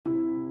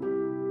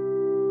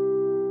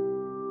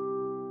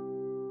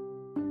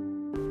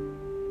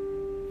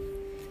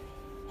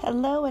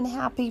Hello and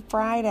happy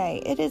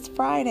Friday. It is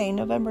Friday,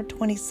 November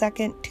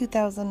 22nd,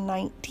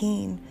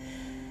 2019.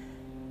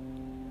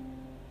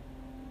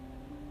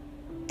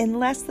 In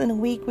less than a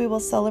week, we will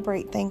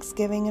celebrate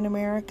Thanksgiving in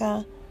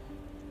America.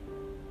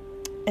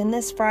 And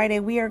this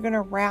Friday, we are going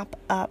to wrap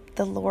up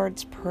the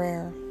Lord's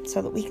Prayer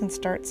so that we can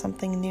start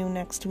something new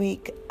next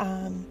week.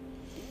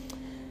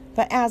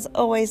 But as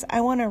always,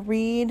 I want to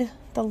read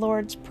the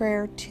Lord's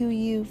Prayer to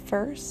you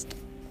first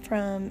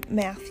from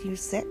Matthew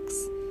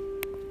 6.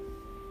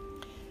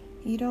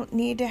 You don't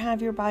need to have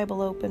your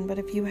Bible open, but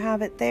if you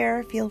have it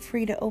there, feel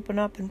free to open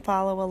up and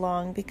follow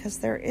along, because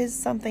there is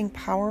something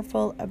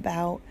powerful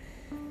about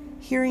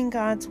hearing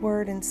God's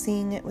word and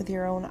seeing it with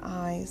your own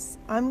eyes.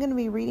 I'm going to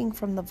be reading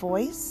from The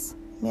Voice,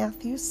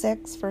 Matthew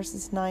 6,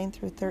 verses 9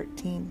 through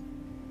 13.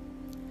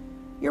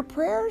 Your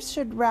prayers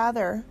should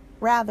rather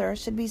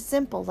be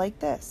simple like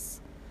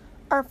this.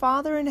 Our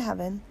Father in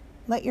heaven,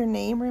 let your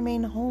name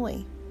remain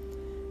holy.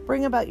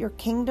 Bring about your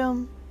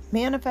kingdom,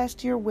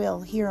 manifest your will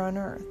here on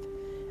earth,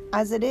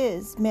 as it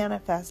is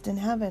manifest in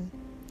heaven.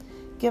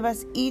 Give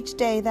us each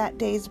day that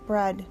day's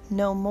bread,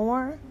 no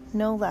more,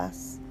 no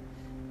less.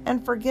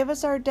 And forgive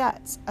us our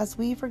debts, as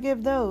we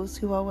forgive those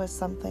who owe us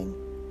something.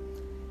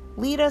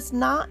 Lead us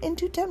not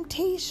into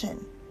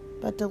temptation,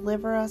 but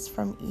deliver us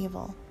from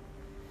evil.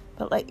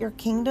 But let your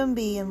kingdom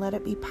be, and let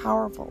it be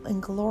powerful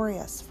and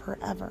glorious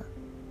forever.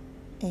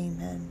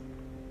 Amen.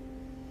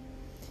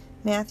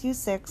 Matthew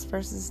 6,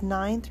 verses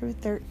 9 through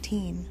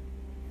 13,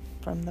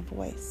 from The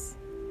Voice.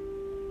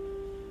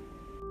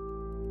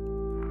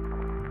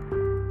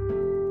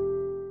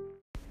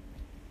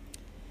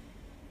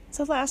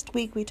 So last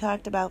week we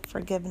talked about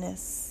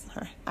forgiveness,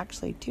 or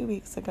actually 2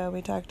 weeks ago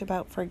we talked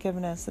about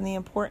forgiveness and the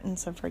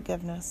importance of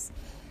forgiveness.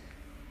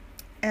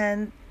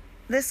 And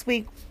this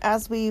week,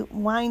 as we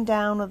wind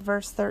down with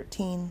verse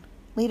 13,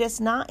 lead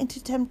us not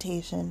into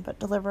temptation, but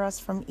deliver us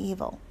from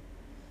evil.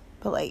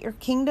 But let your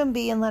kingdom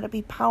be, and let it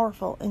be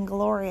powerful and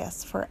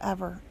glorious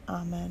forever.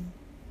 Amen.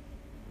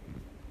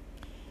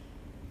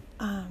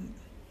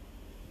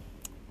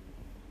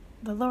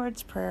 The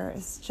Lord's Prayer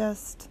is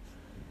just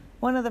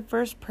one of the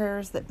first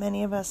prayers that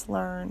many of us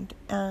learned,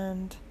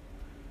 and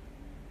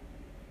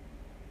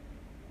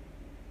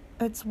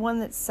it's one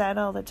that's said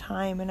all the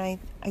time, and I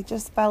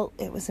just felt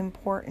it was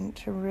important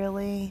to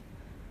really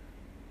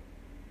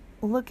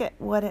look at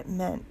what it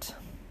meant.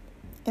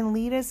 And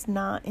lead us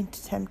not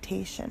into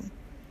temptation.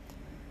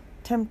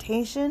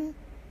 Temptation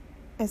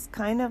is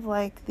kind of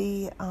like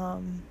the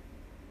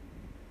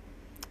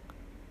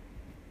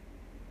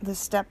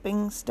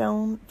stepping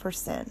stone for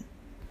sin.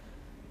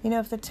 You know,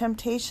 if the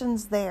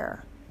temptation's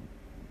there,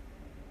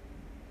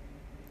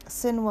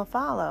 sin will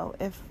follow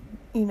if,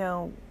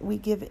 we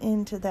give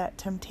in to that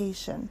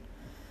temptation.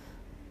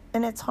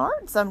 And it's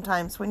hard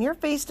sometimes when you're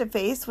face to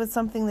face with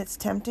something that's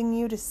tempting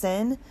you to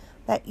sin,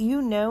 that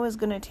is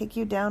going to take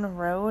you down a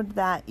road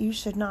that you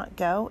should not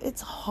go.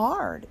 It's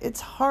hard.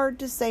 It's hard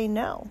to say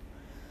no.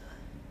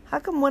 How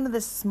come one of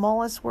the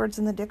smallest words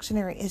in the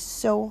dictionary is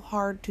so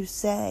hard to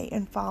say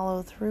and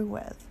follow through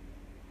with?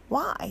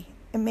 Why?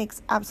 It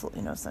makes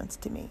absolutely no sense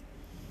to me.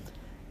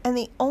 And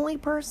the only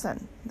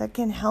person that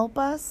can help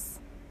us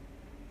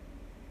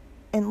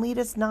and lead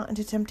us not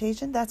into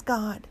temptation, that's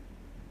God.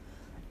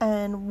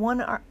 And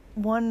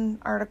one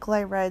article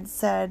I read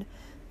said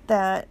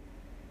that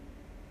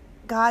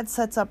God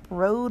sets up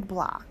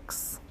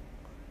roadblocks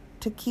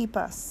to keep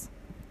us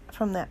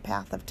from that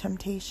path of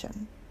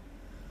temptation.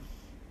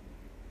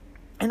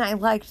 And I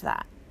liked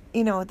that.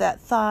 That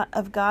thought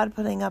of God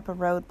putting up a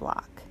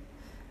roadblock.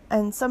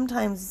 And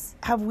sometimes,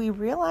 have we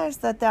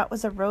realized that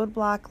was a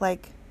roadblock,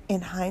 like in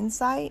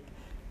hindsight,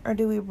 or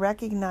do we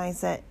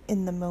recognize it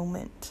in the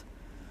moment?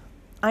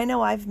 I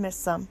know I've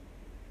missed some,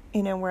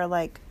 where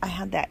like I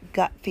had that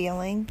gut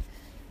feeling,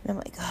 and I'm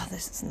like, oh,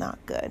 this is not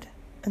good.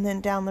 And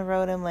then down the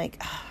road, I'm like,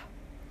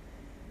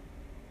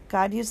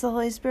 God used the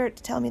Holy Spirit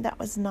to tell me that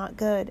was not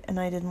good,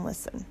 and I didn't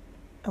listen.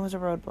 It was a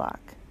roadblock.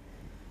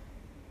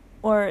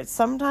 Or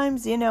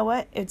sometimes,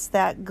 it's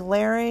that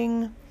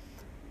glaring,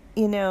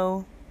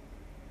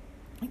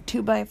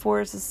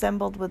 2x4s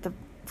assembled with the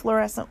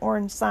fluorescent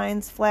orange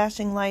signs,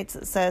 flashing lights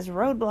that says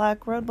roadblock,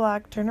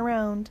 roadblock, turn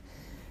around,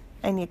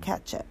 and you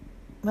catch it.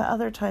 But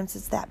other times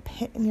it's that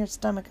pit in your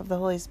stomach of the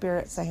Holy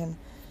Spirit saying,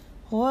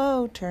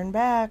 whoa, turn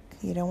back,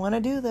 you don't want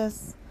to do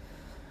this.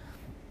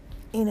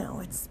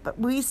 But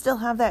we still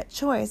have that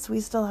choice. We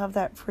still have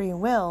that free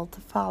will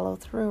to follow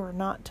through or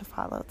not to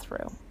follow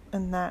through.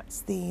 And that's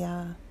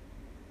the,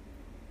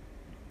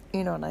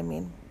 you know what I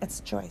mean? It's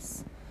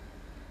choice.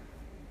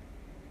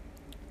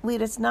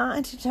 Lead us not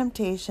into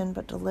temptation,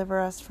 but deliver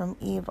us from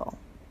evil.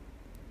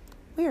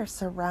 We are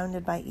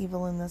surrounded by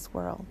evil in this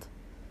world.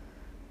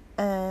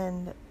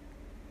 And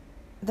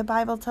the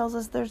Bible tells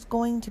us there's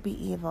going to be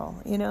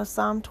evil.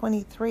 Psalm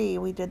 23,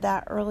 we did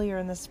that earlier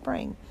in the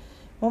spring.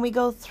 When we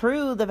go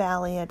through the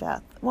valley of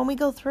death, when,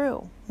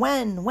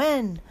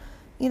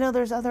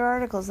 there's other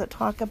articles that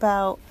talk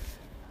about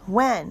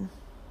when,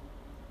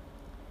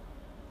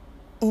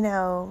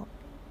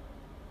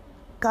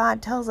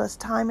 God tells us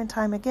time and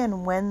time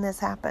again when this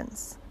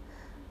happens.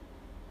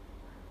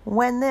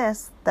 When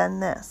this, then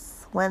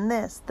this. When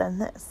this, then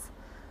this.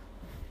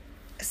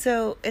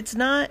 So it's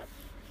not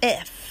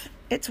if,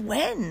 it's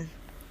when.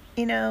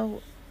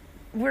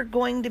 We're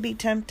going to be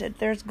tempted.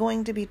 There's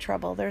going to be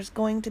trouble. There's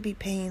going to be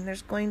pain.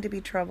 There's going to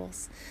be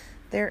troubles.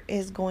 There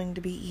is going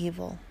to be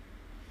evil.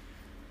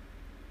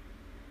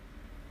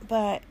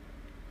 But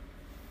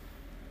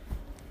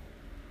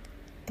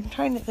I'm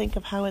trying to think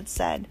of how it's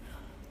said.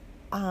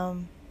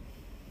 The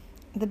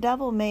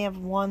devil may have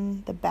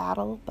won the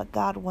battle, but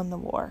God won the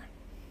war.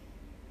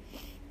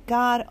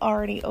 God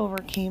already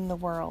overcame the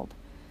world.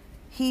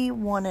 He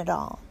won it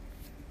all.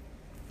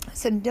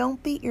 So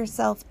don't beat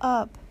yourself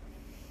up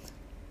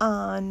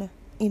on,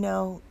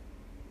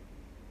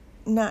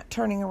 not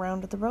turning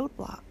around at the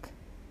roadblock.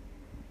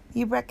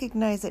 You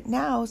recognize it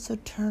now, so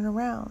turn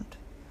around.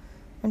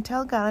 And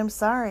tell God, I'm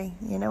sorry.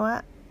 You know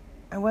what?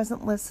 I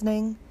wasn't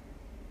listening.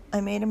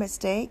 I made a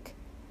mistake.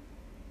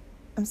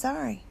 I'm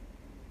sorry.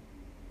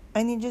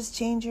 And you just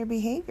change your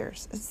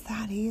behaviors. It's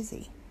that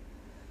easy.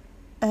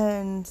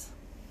 And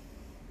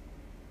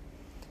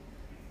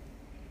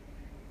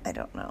I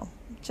don't know.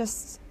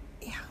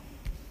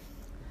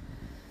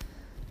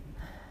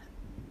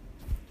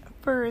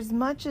 For as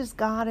much as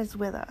God is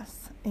with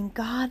us, and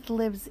God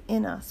lives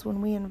in us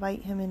when we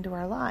invite him into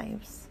our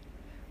lives,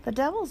 the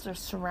devils are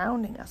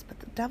surrounding us, but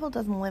the devil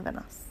doesn't live in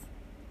us.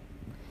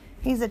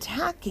 He's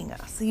attacking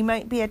us. He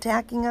might be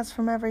attacking us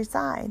from every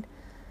side,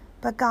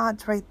 but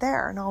God's right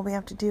there, and all we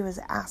have to do is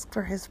ask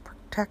for his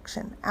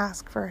protection,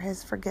 ask for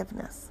his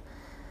forgiveness,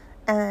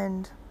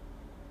 and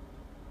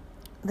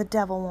the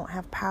devil won't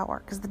have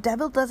power, because the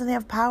devil doesn't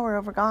have power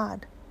over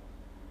God.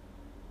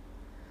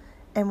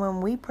 And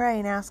when we pray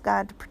and ask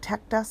God to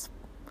protect us,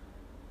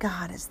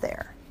 God is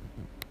there.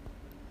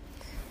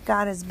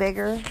 God is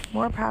bigger,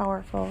 more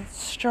powerful,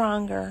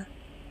 stronger,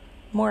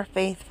 more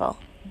faithful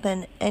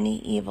than any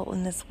evil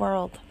in this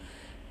world.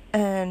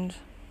 And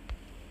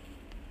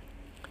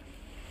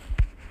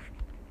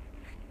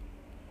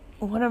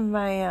one of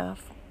my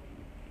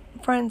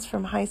friends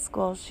from high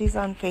school, she's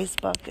on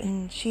Facebook,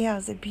 and she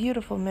has a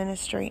beautiful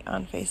ministry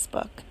on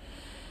Facebook.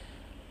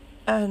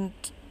 And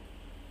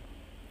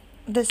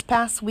this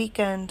past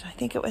weekend, I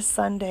think it was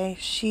Sunday,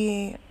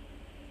 she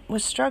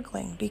was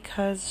struggling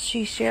because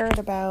she shared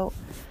about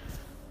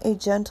a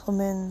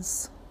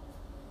gentleman's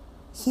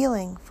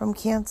healing from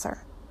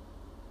cancer.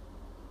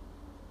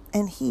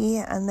 And he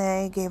and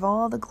they gave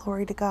all the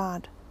glory to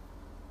God.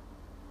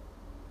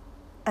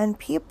 And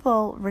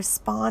people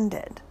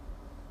responded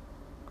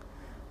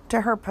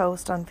to her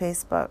post on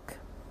Facebook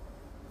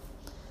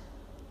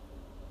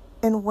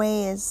in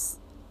ways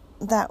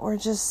that were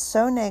just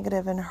so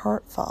negative and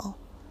hurtful.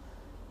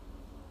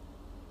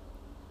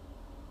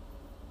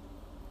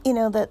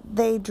 That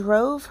they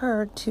drove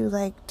her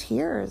to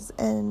tears,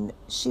 and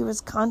she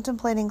was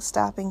contemplating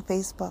stopping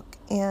Facebook,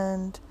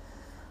 and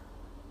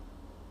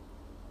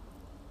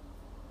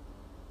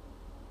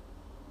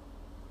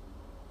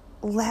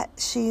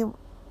she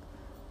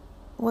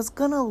was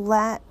going to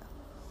let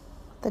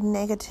the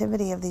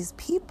negativity of these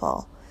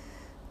people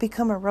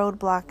become a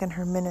roadblock in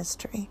her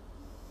ministry.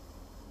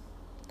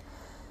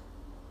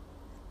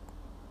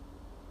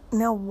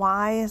 Now,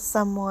 why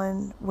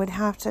someone would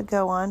have to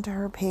go onto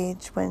her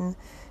page when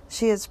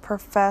she is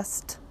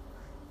professed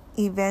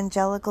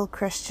evangelical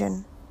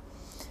Christian,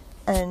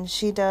 and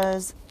she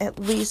does at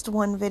least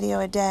one video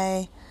a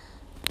day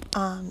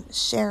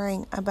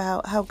sharing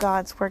about how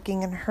God's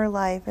working in her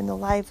life and the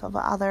life of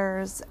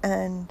others,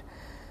 and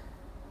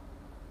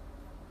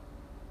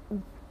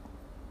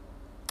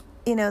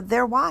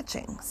they're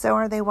watching. So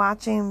are they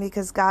watching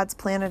because God's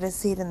planted a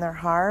seed in their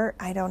heart?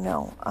 I don't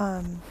know.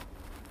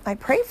 I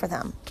pray for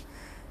them.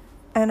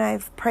 And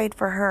I've prayed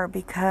for her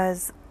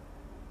because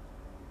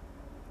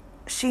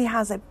she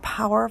has a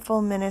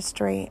powerful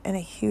ministry and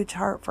a huge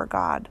heart for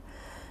God.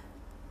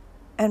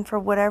 And for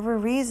whatever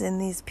reason,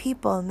 these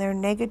people and their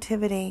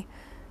negativity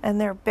and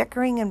their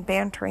bickering and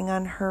bantering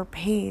on her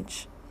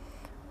page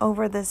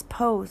over this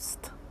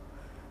post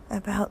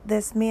about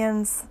this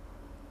man's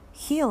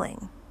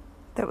healing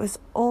that was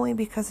only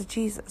because of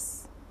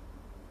Jesus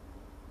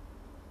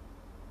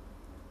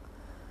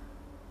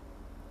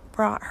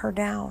brought her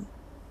down.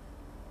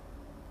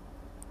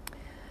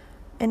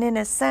 And in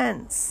a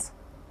sense,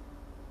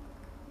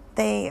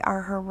 they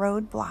are her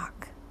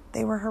roadblock.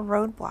 They were her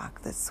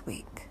roadblock this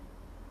week.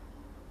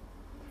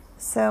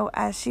 So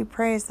as she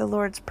prays the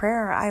Lord's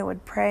Prayer, I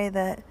would pray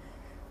that,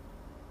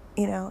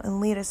 and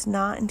lead us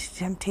not into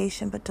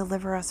temptation, but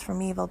deliver us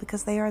from evil,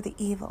 because they are the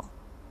evil.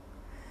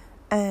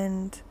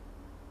 And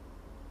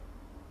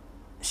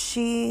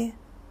she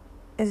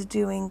is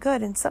doing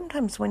good. And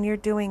sometimes when you're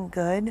doing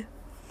good,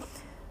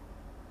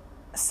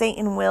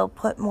 Satan will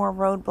put more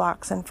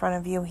roadblocks in front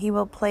of you. He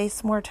will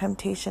place more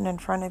temptation in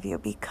front of you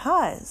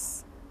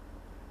because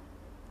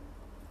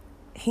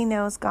he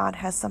knows God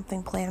has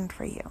something planned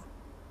for you.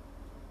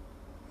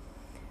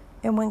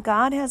 And when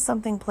God has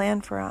something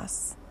planned for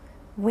us,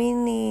 we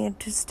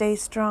need to stay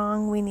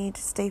strong. We need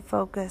to stay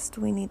focused.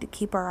 We need to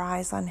keep our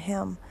eyes on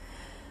him.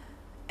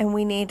 And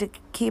we need to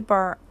keep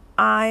our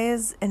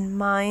eyes and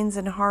minds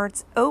and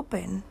hearts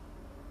open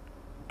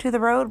to the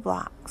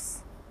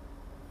roadblocks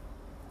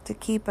to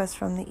keep us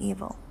from the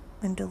evil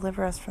and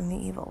deliver us from the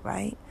evil,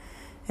 right?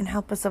 And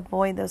help us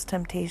avoid those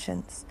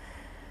temptations.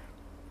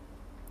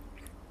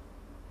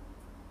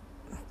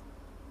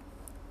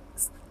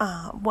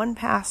 One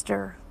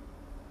pastor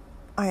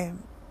I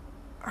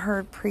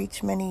heard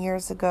preach many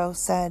years ago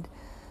said,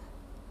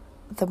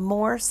 the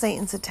more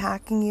Satan's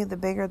attacking you, the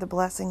bigger the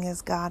blessing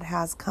is God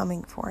has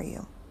coming for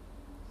you.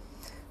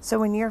 So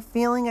when you're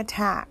feeling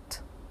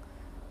attacked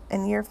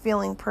and you're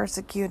feeling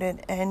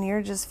persecuted and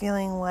you're just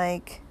feeling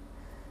like,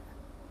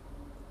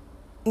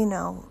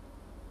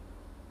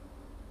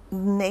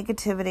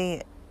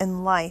 negativity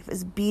in life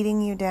is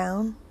beating you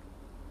down,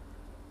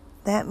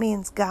 that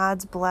means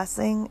God's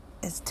blessing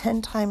is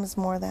 10 times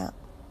more that.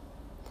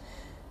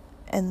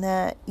 And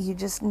that you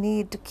just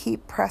need to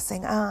keep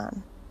pressing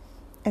on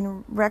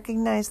and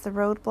recognize the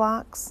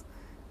roadblocks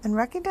and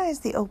recognize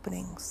the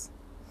openings.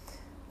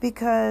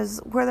 Because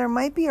where there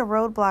might be a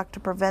roadblock to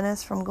prevent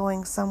us from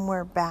going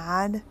somewhere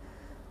bad,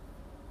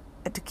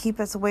 to keep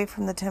us away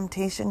from the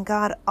temptation,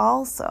 God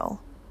also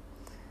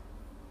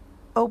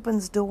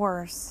opens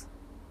doors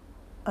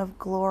of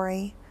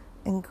glory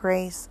and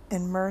grace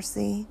and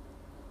mercy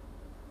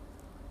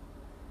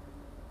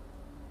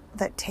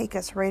that take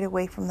us right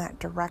away from that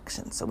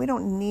direction. So we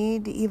don't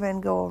need to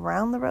even go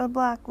around the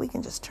roadblock. We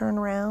can just turn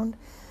around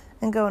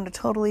and go in a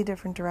totally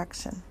different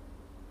direction.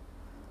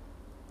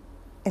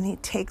 And He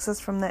takes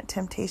us from that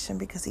temptation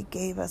because He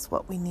gave us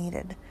what we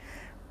needed.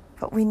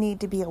 But we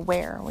need to be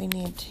aware. We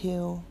need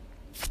to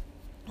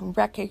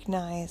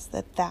recognize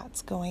that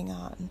that's going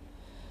on.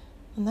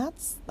 And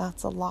that's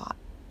a lot.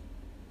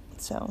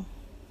 So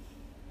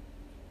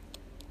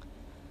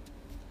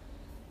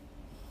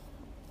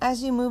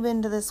as you move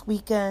into this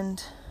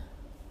weekend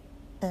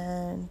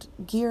and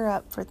gear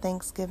up for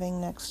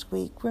Thanksgiving next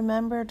week,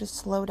 remember to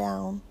slow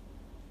down.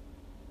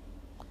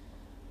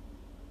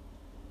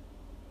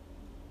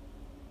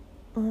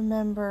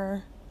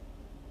 Remember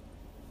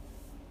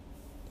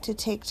to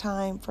take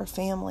time for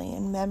family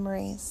and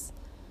memories.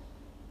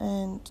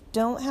 And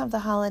don't have the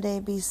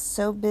holiday be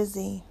so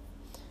busy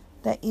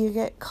that you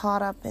get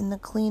caught up in the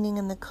cleaning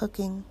and the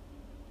cooking,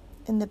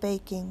 in the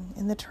baking,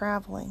 in the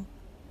traveling,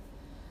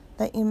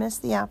 that you miss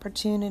the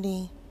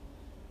opportunity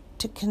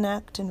to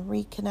connect and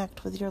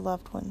reconnect with your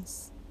loved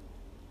ones.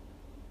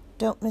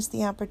 Don't miss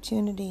the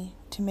opportunity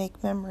to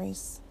make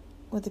memories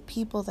with the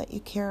people that you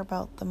care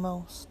about the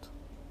most.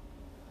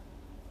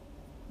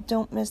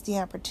 Don't miss the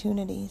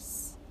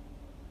opportunities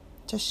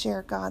to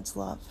share God's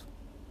love.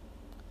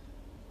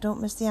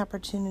 Don't miss the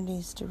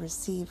opportunities to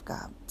receive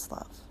God's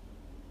love.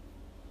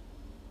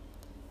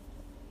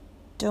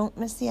 Don't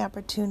miss the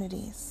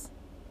opportunities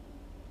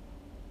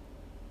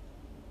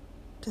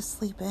to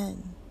sleep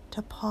in,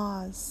 to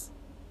pause,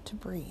 to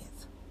breathe.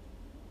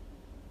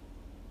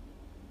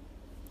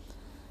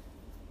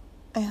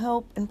 I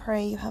hope and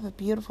pray you have a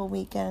beautiful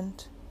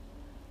weekend,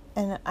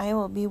 and I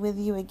will be with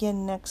you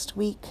again next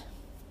week.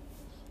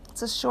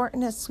 It's a short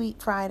and a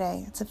sweet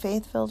Friday. It's a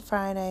faith-filled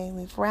Friday.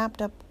 We've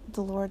wrapped up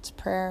the Lord's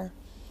Prayer,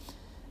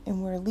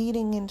 and we're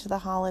leading into the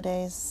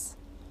holidays.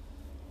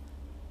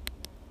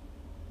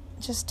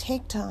 Just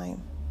take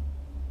time.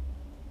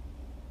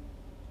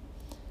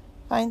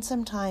 Find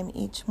some time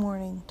each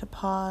morning to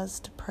pause,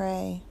 to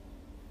pray,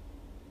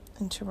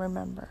 and to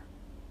remember.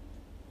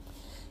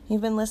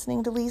 You've been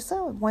listening to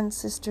Lisa with One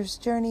Sister's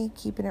Journey,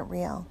 keeping it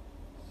real.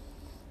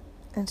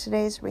 And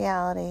today's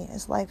reality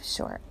is life is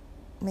short.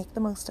 Make the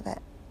most of it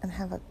and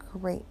have a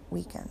great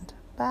weekend.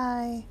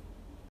 Bye.